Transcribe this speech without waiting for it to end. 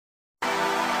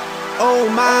Oh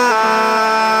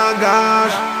my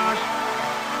gosh,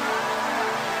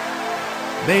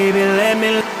 baby, let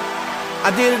me. I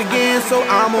did it again, so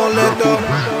I'm gonna let the.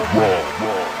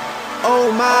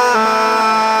 Oh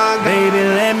my, baby,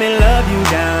 let me love you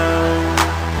down.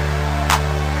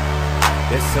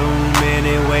 There's so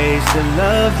many ways to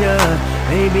love you,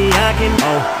 baby. I can.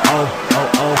 Oh oh oh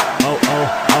oh oh oh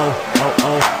oh oh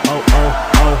oh oh oh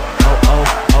oh oh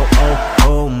oh oh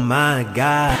oh my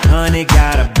God. Honey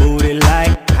got a booty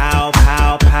like pow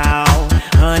pow pow.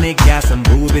 Honey got some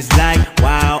boobies like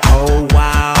wow oh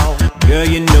wow. Girl,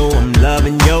 you know I'm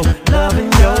loving your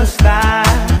style.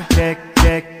 Check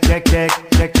check check check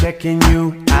check checking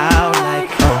you out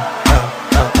like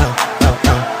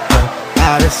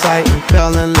out of sight and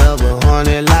fell in love with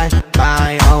honey like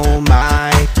my oh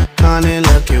my. Honey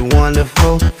looking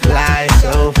wonderful, fly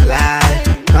so fly.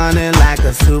 Honey like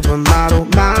a supermodel,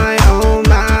 my oh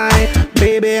my.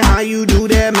 Baby, how you do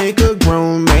that make a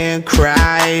grown man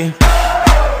cry?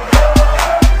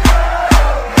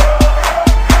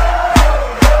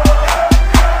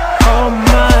 Oh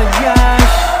my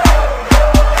gosh,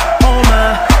 oh my,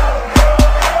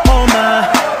 oh my,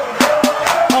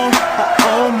 oh,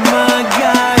 oh my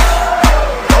gosh,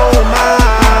 oh my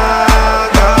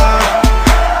gosh.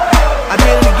 I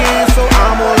did it again, so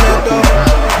I'm gonna let go.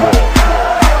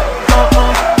 Oh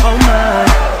oh oh my,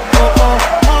 oh oh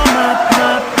oh my,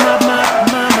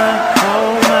 oh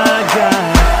my gosh,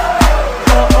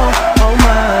 oh oh oh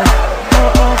my, oh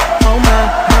oh oh my,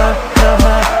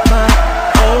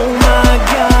 oh my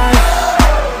gosh,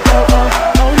 oh oh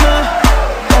oh my,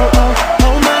 oh oh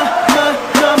oh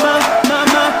my,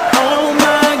 oh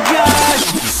my gosh.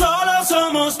 Solo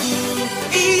somos tú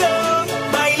y yo,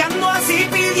 bailando así,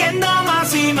 pidiendo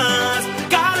más y más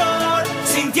calor,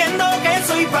 sintiendo que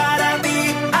soy para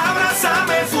ti.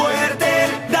 Abrázame fuerte,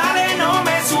 dale, no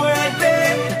me suelte.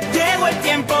 Llegó el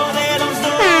tiempo de los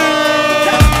dos.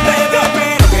 Bebé,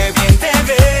 pero qué bien te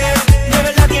ves, de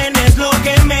verdad tienes lo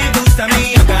que me gusta a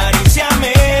mí.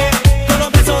 Acaríciame, con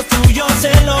los besos tuyos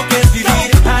sé lo que es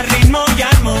vivir. Al ritmo y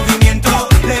al movimiento,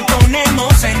 le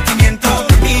ponemos sentimiento,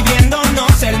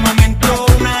 viviéndonos el momento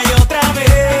una y otra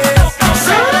vez.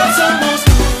 Solo somos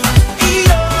tú y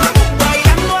yo,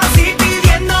 bailando así,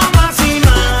 pidiendo más y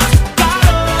más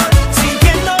calor,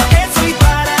 sintiendo que soy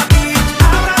para ti.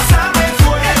 Abrázame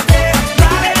fuerte,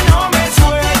 dale, no me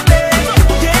suelte.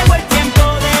 Llegó el tiempo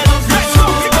de los dos.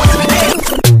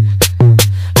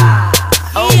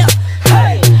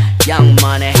 Young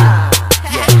Money,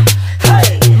 yeah.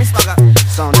 Hey,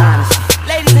 Song Dynasty.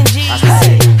 Ladies and G's,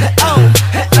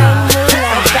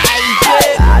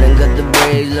 I done got the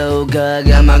braids, little girl,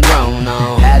 got my grown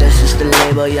on. Had a sister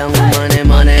label, Young Money,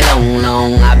 money long,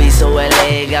 long. I be so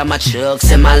LA, got my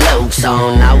trucks and my lokes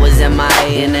on. I was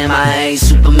MIA and MIA,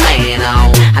 Superman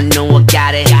on. I know I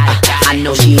got it, I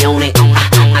know she own it.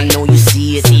 I know you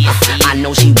see it, I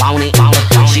know she want it.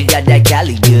 She got that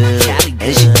Cali good,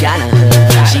 and she kinda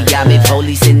hood. She got me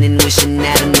policing and wishing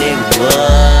that a nigga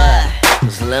would.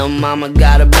 'Cause lil' mama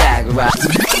got a back right.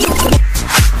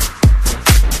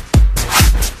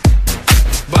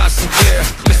 Boston Clear,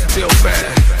 listen feel bad.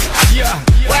 Yeah.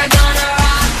 We're gonna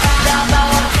rock the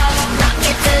boat, rock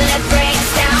it till it breaks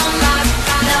down. Rock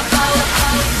the boat,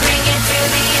 bring it to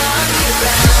the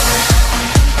underground.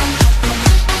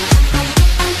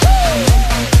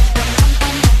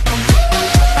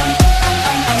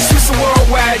 Sister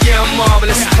worldwide, yeah, I'm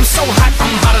marvelous. I'm so hot,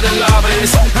 I'm hotter than lava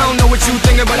is. I don't know what you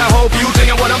thinking, but I hope you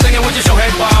thinking what I'm thinking with your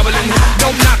head bobbling.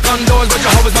 Don't knock on doors, but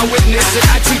Jehovah's my witness.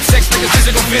 I treat sex like it's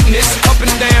physical fitness. Up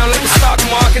and down like the stock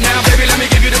market. Now, baby, let me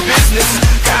give you the business.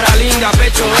 Cara linda,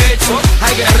 pecho hecho.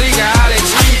 Ay, que rica, dale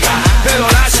chica. Pelo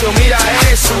lacio, mira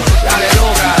eso. Dale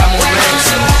loca, dame un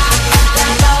beso.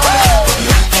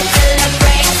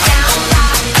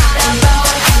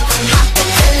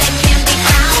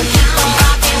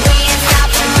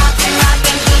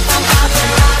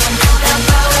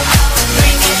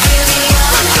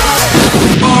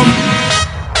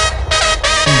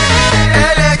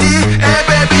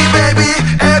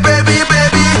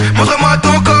 Montre-moi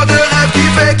ton corps de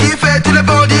rêve qui fait tous les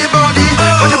bandits, bandits.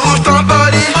 Quand tu bouges ton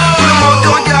body, tout le monde te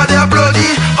regarde et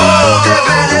applaudit. Oh, t'es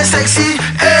belle et sexy,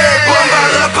 hey, bon bah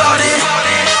la party.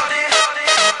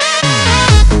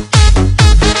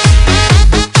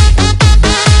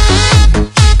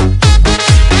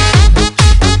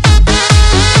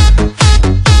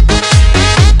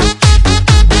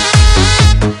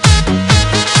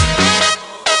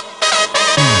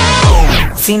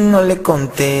 Si no le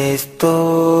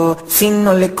contesto, si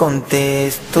no le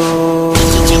contesto,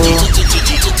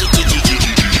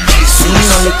 si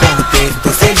no le contesto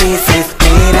se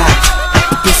desespera,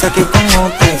 piensa que con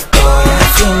otra estoy.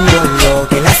 haciendo lo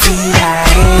que la hacía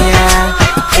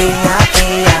ella,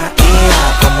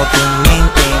 como tu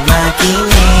mente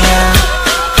maquinea.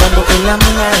 Cuando en la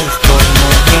mía estoy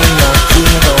mujer, no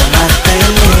quiero más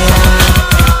pelea,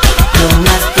 no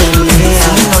más pelea.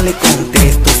 Si no le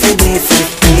contesto se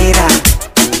desespera,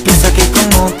 piensa que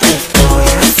como te estoy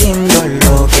haciendo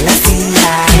lo que la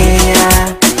hacía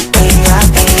ella.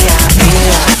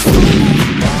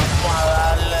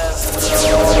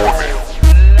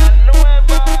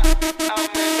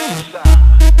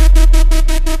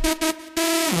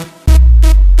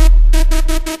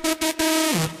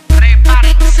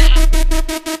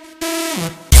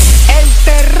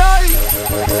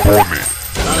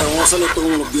 Dale, vamos a hacerlo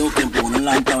todos los viejos tiempos, poner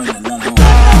la gente a bailar, dale, vamos.